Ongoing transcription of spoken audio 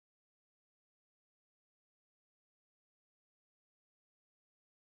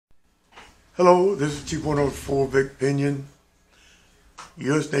Hello, this is Chief 104 Vic Pinion,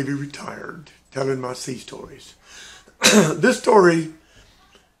 U.S. Navy retired, telling my sea stories. This story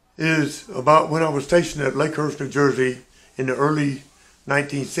is about when I was stationed at Lakehurst, New Jersey in the early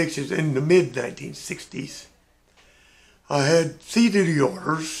 1960s, in the mid-1960s. I had sea duty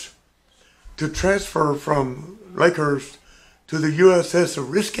orders to transfer from Lakehurst to the USS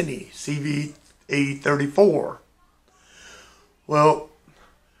Oriskany, CV-A34. Well,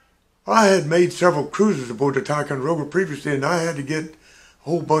 I had made several cruises aboard the Ticonderoga previously, and I had to get a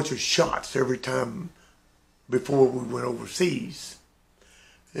whole bunch of shots every time before we went overseas.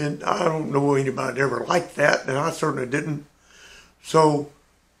 And I don't know anybody that ever liked that, and I certainly didn't. So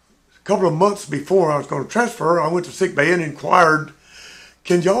a couple of months before I was going to transfer, I went to sick bay and inquired,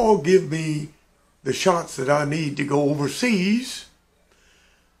 can y'all give me the shots that I need to go overseas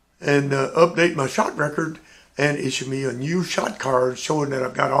and update my shot record and issue me a new shot card showing that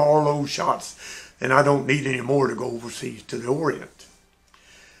I've got all those shots and I don't need any more to go overseas to the Orient.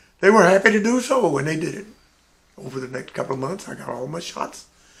 They were happy to do so, and they did it. Over the next couple of months, I got all my shots.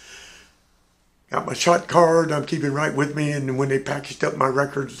 Got my shot card, I'm keeping right with me, and when they packaged up my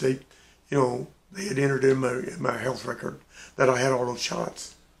records, they had entered in my health record that I had all those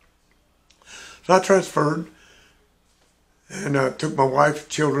shots. So I transferred, and I took my wife and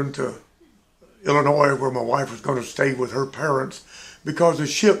children to Illinois, where my wife was going to stay with her parents, because the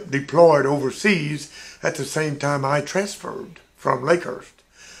ship deployed overseas at the same time I transferred from Lakehurst.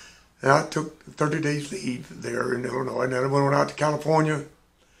 And I took 30 days leave there in Illinois, and then I went on out to California,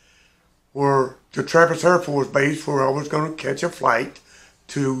 to Travis Air Force Base, where I was going to catch a flight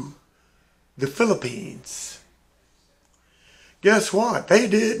to the Philippines. Guess what? They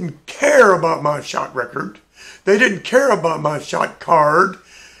didn't care about my shot record. They didn't care about my shot card.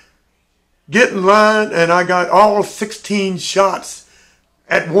 Get in line, and I got all 16 shots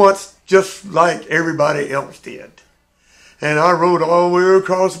at once, just like everybody else did. And I rode all the way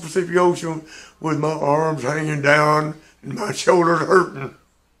across the Pacific Ocean with my arms hanging down and my shoulders hurting.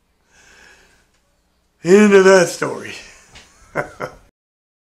 End of that story.